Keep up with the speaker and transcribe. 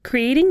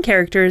Creating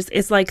characters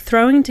is like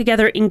throwing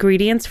together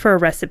ingredients for a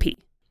recipe.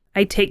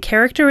 I take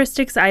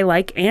characteristics I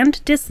like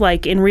and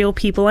dislike in real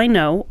people I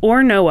know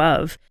or know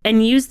of,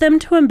 and use them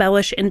to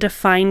embellish and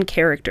define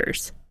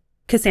characters.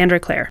 Cassandra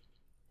Clare.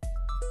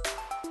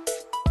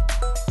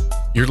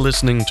 You're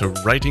listening to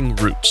Writing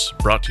Roots,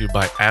 brought to you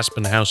by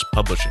Aspen House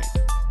Publishing.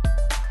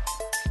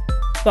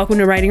 Welcome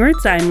to Writing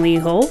Roots. I'm Lee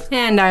Hull.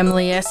 And I'm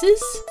Lee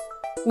Esses.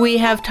 We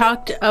have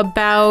talked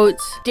about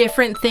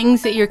different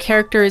things that your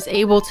character is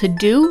able to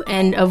do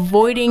and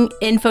avoiding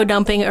info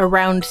dumping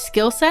around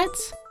skill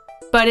sets.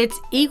 But it's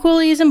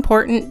equally as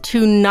important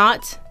to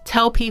not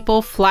tell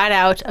people flat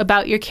out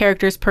about your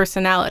character's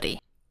personality.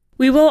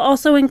 We will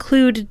also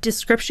include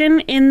description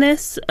in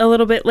this a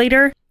little bit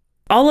later.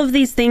 All of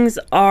these things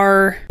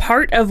are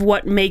part of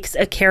what makes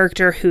a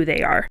character who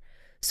they are.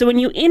 So when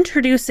you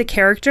introduce a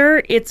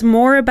character, it's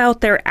more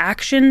about their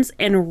actions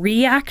and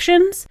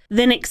reactions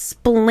than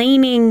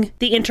explaining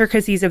the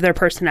intricacies of their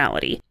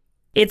personality.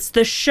 It's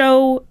the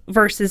show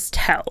versus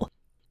tell.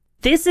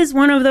 This is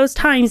one of those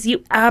times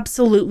you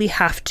absolutely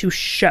have to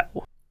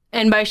show.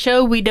 And by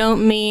show, we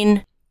don't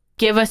mean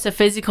give us a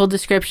physical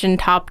description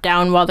top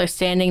down while they're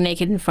standing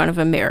naked in front of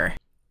a mirror.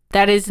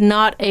 That is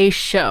not a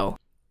show.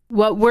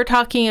 What we're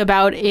talking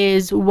about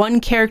is one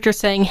character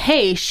saying,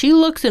 hey, she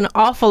looks an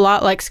awful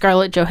lot like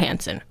Scarlett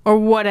Johansson, or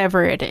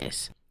whatever it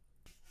is.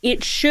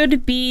 It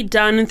should be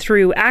done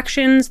through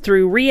actions,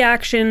 through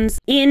reactions,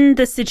 in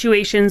the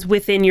situations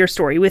within your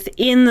story,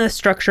 within the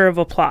structure of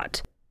a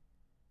plot.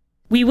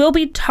 We will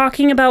be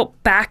talking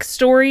about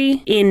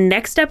backstory in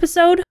next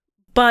episode,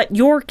 but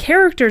your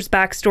character's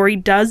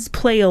backstory does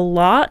play a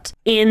lot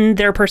in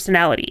their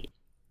personality.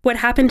 What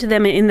happened to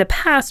them in the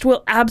past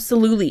will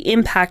absolutely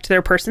impact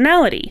their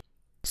personality.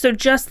 So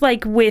just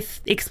like with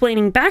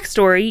explaining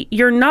backstory,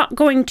 you're not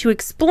going to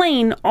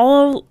explain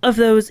all of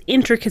those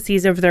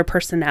intricacies of their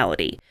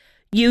personality.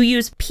 You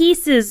use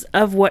pieces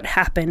of what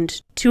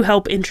happened to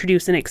help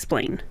introduce and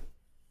explain.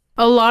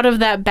 A lot of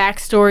that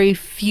backstory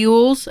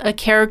fuels a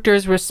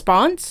character's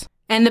response,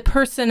 and the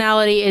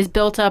personality is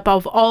built up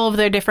of all of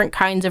their different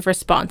kinds of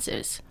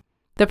responses.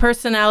 The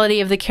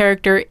personality of the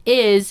character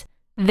is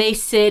they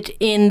sit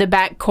in the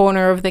back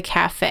corner of the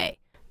cafe.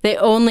 They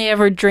only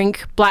ever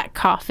drink black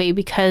coffee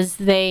because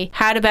they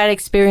had a bad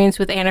experience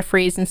with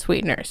antifreeze and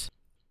sweeteners.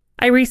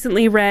 I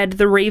recently read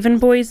the Raven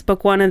Boys,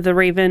 book 1 of the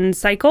Raven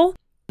cycle.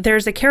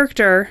 There's a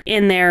character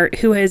in there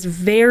who is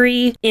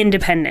very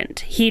independent.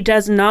 He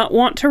does not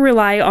want to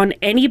rely on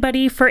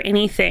anybody for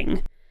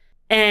anything.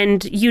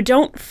 And you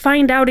don't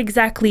find out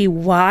exactly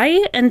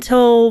why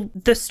until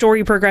the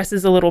story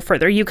progresses a little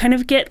further. You kind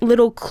of get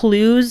little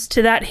clues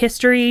to that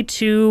history,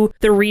 to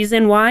the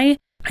reason why,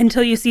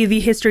 until you see the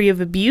history of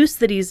abuse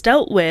that he's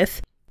dealt with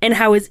and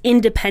how his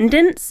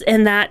independence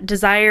and that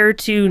desire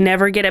to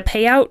never get a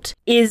payout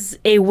is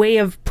a way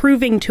of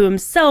proving to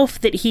himself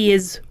that he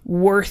is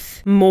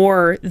worth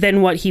more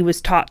than what he was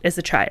taught as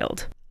a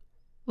child.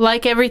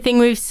 Like everything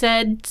we've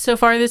said so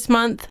far this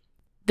month,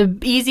 the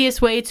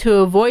easiest way to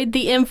avoid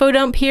the info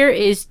dump here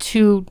is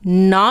to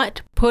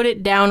not put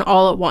it down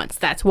all at once.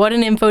 That's what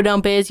an info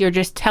dump is. You're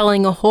just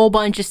telling a whole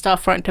bunch of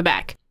stuff front to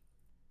back.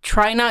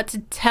 Try not to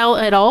tell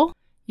at all.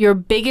 Your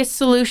biggest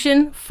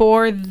solution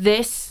for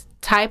this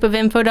type of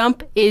info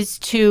dump is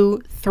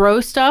to throw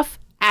stuff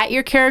at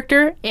your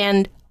character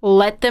and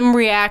let them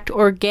react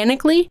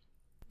organically.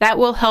 That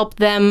will help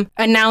them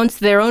announce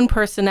their own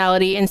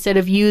personality instead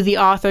of you, the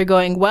author,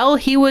 going, well,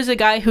 he was a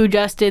guy who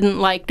just didn't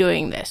like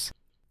doing this.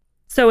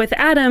 So with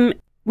Adam,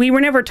 we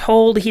were never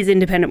told he's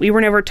independent. We were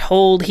never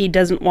told he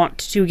doesn't want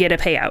to get a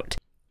payout.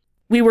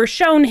 We were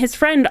shown his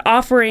friend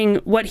offering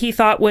what he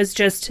thought was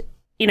just,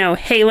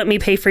 hey, let me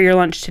pay for your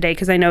lunch today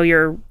because I know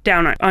you're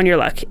down on your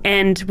luck.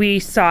 And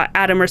we saw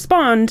Adam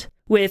respond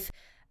with,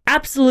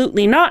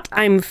 absolutely not,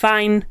 I'm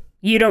fine,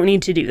 you don't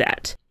need to do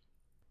that.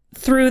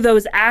 Through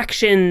those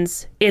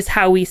actions is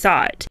how we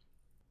saw it.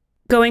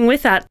 Going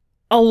with that,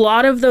 a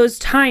lot of those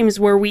times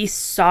where we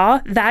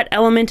saw that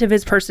element of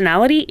his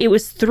personality, it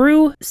was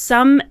through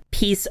some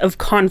piece of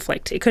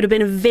conflict. It could have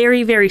been a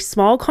very, very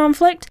small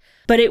conflict,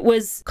 but it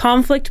was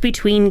conflict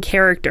between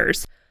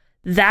characters.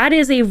 That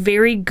is a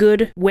very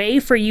good way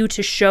for you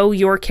to show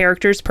your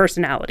characters'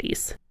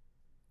 personalities.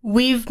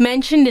 We've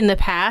mentioned in the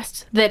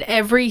past that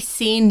every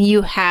scene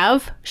you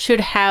have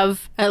should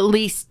have at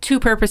least 2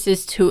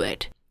 purposes to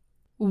it.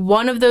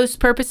 One of those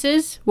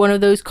purposes, one of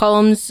those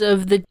columns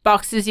of the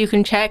boxes you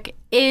can check,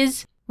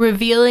 is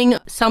revealing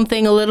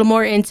something a little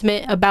more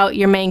intimate about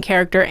your main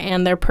character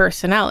and their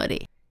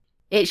personality.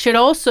 It should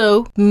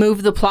also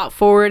move the plot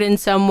forward in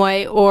some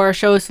way or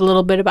show us a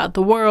little bit about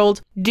the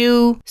world,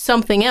 do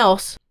something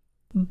else.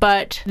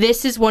 But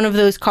this is one of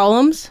those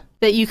columns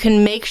that you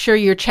can make sure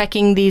you're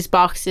checking these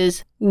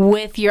boxes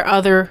with your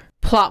other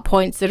plot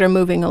points that are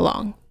moving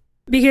along.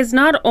 Because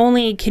not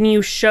only can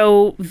you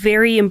show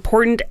very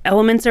important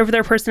elements of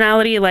their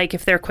personality, like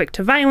if they're quick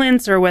to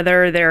violence or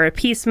whether they're a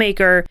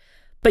peacemaker,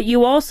 but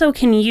you also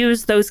can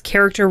use those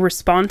character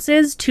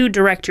responses to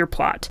direct your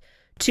plot,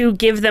 to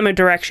give them a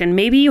direction.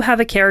 Maybe you have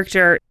a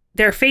character,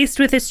 they're faced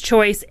with this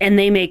choice and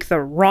they make the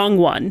wrong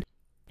one.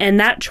 And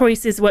that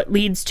choice is what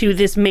leads to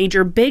this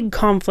major big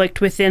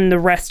conflict within the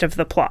rest of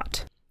the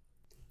plot.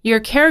 Your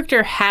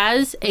character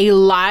has a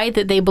lie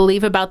that they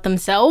believe about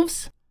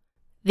themselves.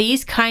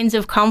 These kinds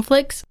of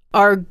conflicts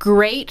are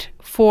great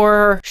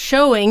for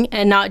showing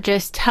and not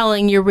just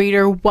telling your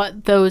reader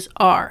what those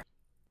are.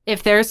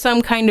 If there's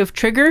some kind of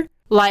trigger,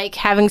 like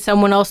having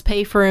someone else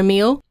pay for a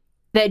meal,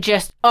 that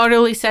just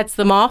utterly sets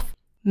them off,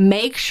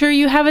 make sure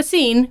you have a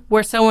scene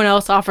where someone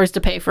else offers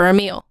to pay for a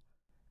meal.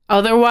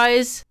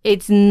 Otherwise,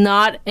 it's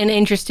not an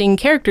interesting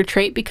character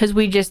trait because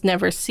we just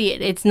never see it.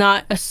 It's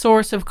not a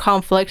source of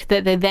conflict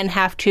that they then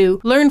have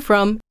to learn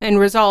from and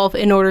resolve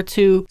in order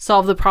to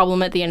solve the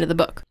problem at the end of the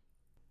book.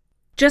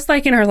 Just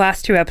like in our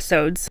last 2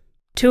 episodes,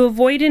 to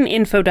avoid an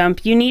info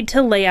dump, you need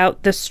to lay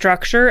out the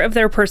structure of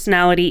their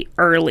personality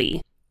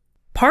early.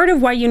 Part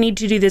of why you need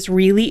to do this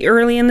really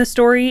early in the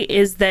story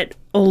is that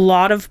a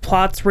lot of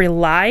plots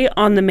rely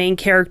on the main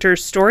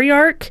character's story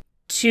arc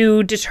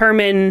to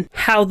determine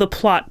how the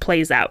plot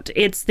plays out.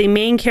 It's the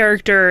main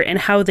character and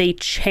how they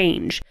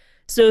change.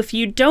 So if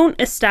you don't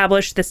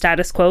establish the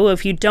status quo,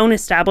 if you don't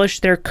establish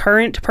their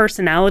current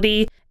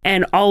personality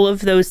and all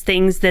of those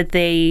things that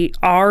they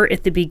are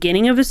at the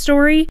beginning of a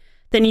story,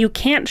 then you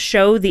can't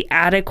show the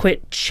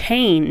adequate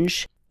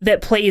change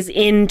that plays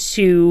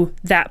into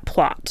that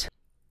plot.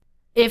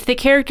 If the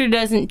character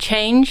doesn't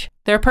change,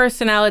 their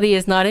personality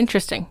is not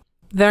interesting.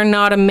 They're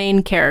not a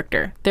main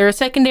character. They're a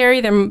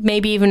secondary, they're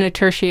maybe even a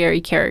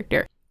tertiary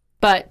character.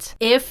 But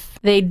if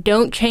they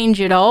don't change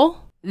at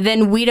all,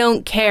 then we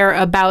don't care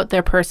about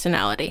their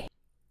personality.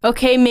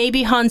 Okay,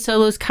 maybe Han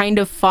Solo's kind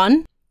of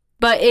fun,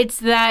 but it's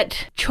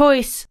that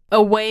choice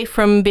away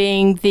from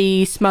being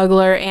the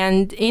smuggler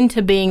and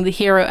into being the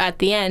hero at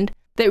the end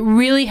that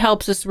really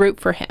helps us root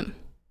for him.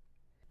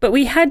 But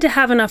we had to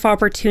have enough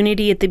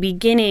opportunity at the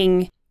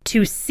beginning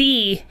to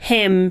see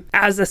him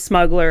as a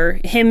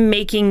smuggler, him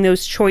making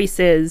those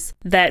choices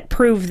that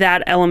prove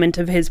that element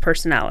of his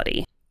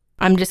personality.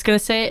 I'm just going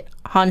to say it,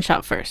 Han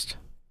shot first.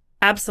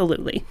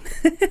 Absolutely.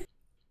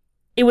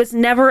 It was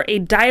never a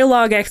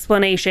dialogue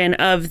explanation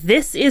of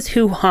this is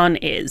who Han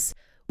is.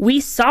 We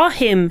saw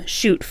him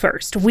shoot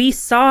first. We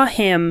saw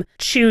him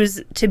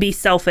choose to be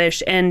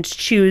selfish and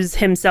choose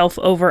himself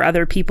over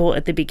other people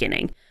at the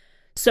beginning.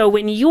 So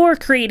when you're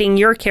creating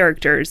your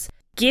characters,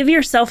 give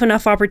yourself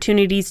enough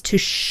opportunities to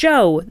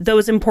show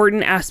those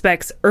important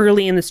aspects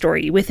early in the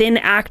story. Within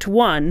Act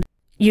 1,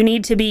 you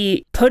need to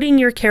be putting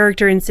your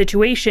character in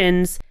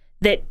situations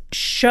that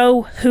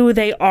show who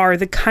they are,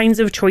 the kinds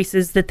of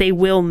choices that they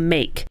will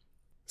make.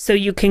 So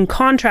you can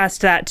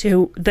contrast that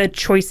to the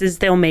choices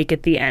they'll make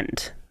at the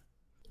end.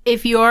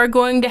 If you are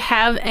going to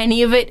have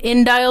any of it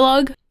in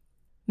dialogue,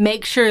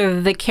 make sure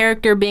the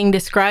character being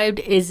described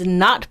is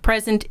not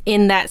present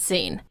in that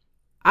scene.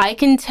 I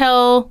can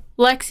tell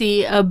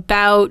Lexi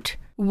about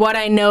what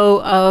I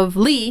know of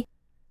Lee,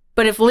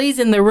 but if Lee's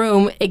in the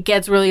room, it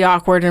gets really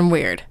awkward and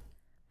weird.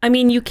 I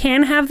mean, you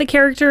can have the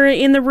character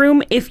in the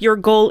room if your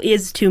goal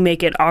is to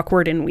make it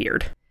awkward and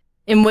weird.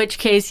 In which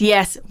case,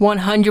 yes,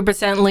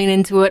 100% lean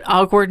into it.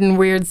 Awkward and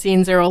weird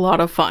scenes are a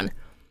lot of fun.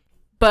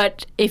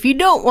 But if you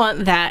don't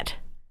want that,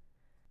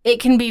 it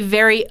can be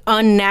very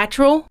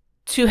unnatural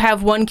to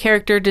have one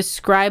character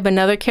describe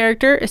another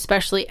character,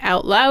 especially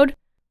out loud,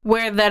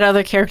 where that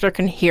other character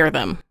can hear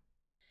them.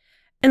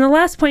 And the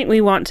last point we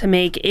want to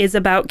make is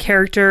about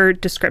character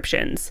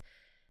descriptions.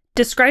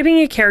 Describing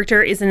a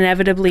character is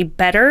inevitably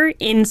better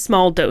in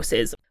small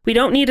doses. We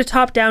don't need a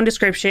top-down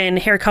description,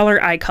 hair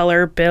color, eye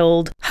color,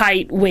 build,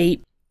 height,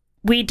 weight.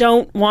 We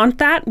don't want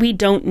that. We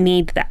don't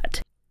need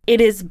that.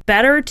 It is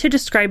better to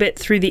describe it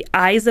through the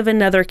eyes of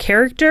another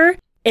character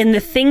and the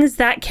things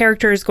that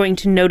character is going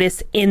to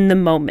notice in the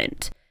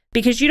moment.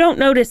 Because you don't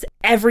notice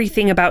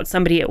everything about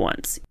somebody at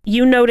once.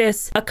 You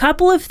notice a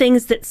couple of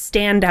things that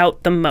stand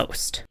out the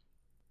most.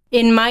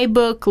 In my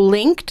book,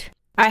 Linked,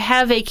 I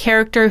have a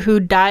character who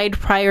died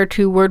prior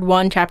to Word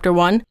 1, Chapter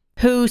 1,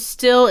 who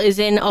still is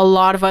in a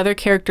lot of other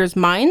characters'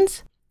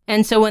 minds.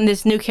 And so when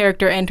this new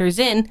character enters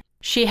in,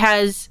 she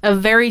has a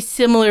very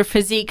similar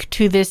physique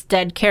to this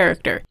dead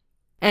character.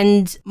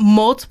 And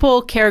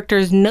multiple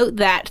characters note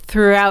that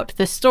throughout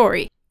the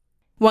story.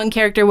 One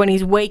character, when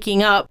he's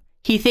waking up,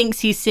 he thinks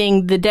he's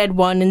seeing the dead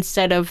one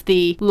instead of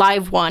the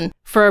live one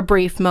for a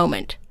brief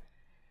moment.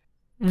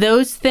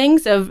 Those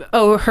things of,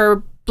 oh,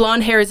 her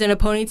blonde hair is in a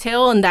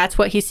ponytail and that's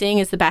what he's seeing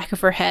is the back of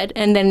her head.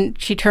 And then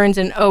she turns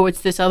and, oh,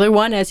 it's this other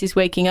one as he's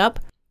waking up.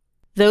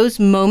 Those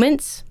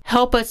moments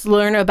help us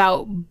learn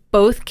about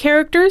both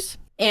characters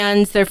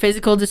and their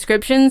physical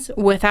descriptions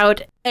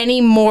without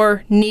any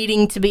more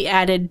needing to be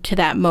added to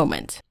that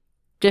moment.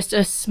 Just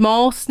a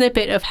small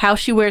snippet of how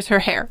she wears her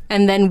hair,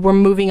 and then we're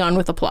moving on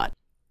with the plot.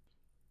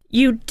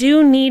 You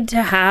do need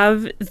to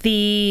have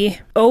the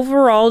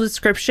overall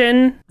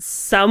description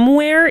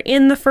somewhere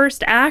in the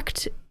first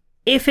act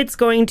if it's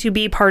going to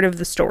be part of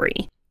the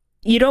story.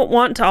 You don't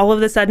want to all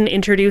of a sudden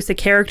introduce a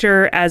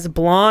character as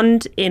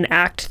blonde in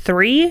Act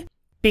 3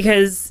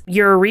 because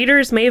your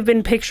readers may have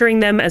been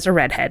picturing them as a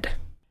redhead.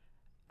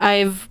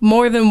 I've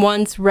more than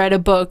once read a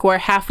book where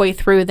halfway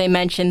through they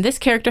mention this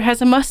character has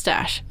a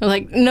mustache. I'm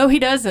like, no, he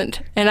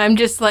doesn't. And I'm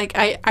just like,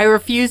 I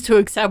refuse to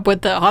accept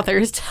what the author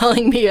is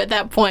telling me at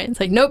that point.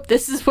 It's like, nope,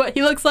 this is what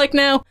he looks like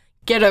now.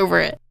 Get over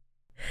it.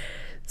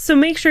 So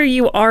make sure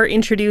you are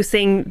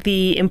introducing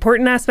the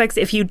important aspects.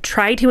 If you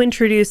try to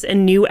introduce a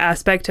new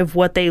aspect of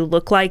what they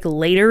look like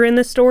later in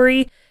the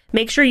story,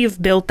 make sure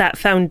you've built that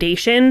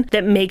foundation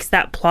that makes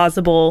that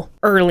plausible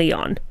early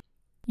on.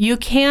 You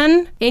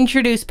can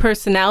introduce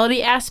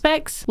personality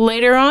aspects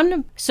later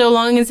on, so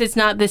long as it's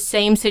not the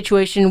same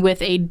situation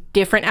with a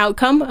different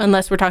outcome,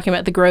 unless we're talking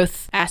about the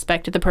growth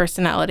aspect of the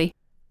personality.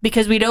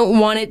 Because we don't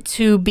want it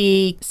to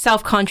be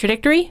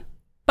self-contradictory,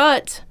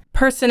 but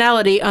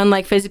personality,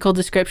 unlike physical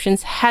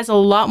descriptions, has a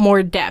lot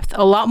more depth,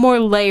 a lot more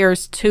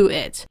layers to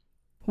it.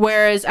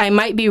 Whereas I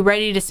might be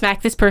ready to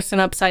smack this person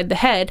upside the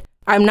head,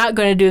 I'm not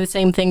going to do the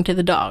same thing to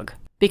the dog,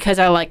 because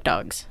I like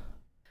dogs.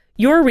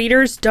 Your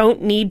readers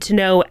don't need to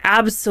know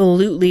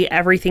absolutely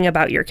everything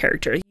about your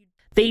character.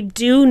 They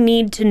do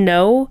need to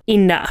know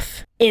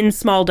enough in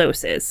small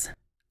doses.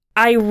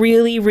 I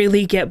really,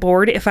 really get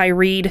bored if I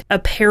read a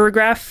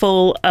paragraph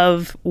full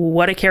of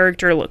what a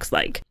character looks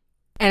like.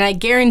 And I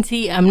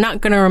guarantee I'm not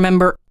going to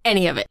remember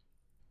any of it.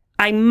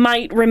 I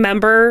might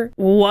remember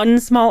one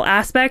small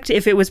aspect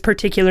if it was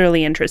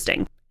particularly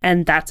interesting,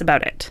 and that's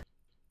about it.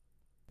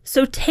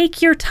 So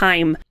take your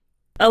time.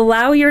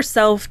 Allow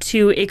yourself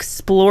to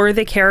explore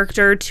the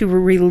character, to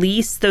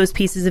release those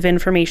pieces of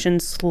information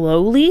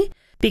slowly,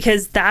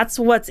 because that's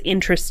what's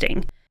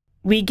interesting.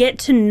 We get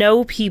to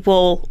know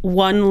people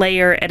one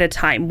layer at a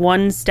time,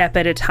 one step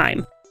at a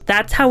time.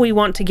 That's how we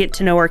want to get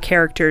to know our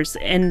characters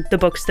in the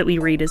books that we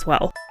read as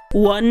well.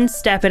 One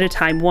step at a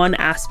time, one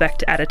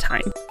aspect at a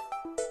time.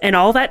 And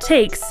all that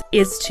takes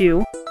is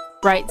to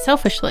write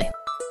selfishly.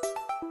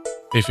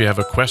 If you have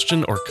a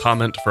question or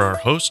comment for our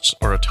hosts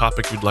or a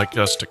topic you'd like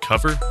us to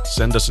cover,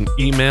 send us an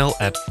email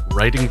at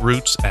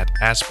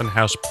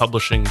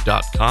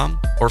writingroots@aspenhousepublishing.com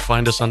or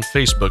find us on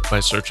Facebook by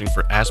searching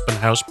for Aspen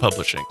House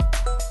Publishing.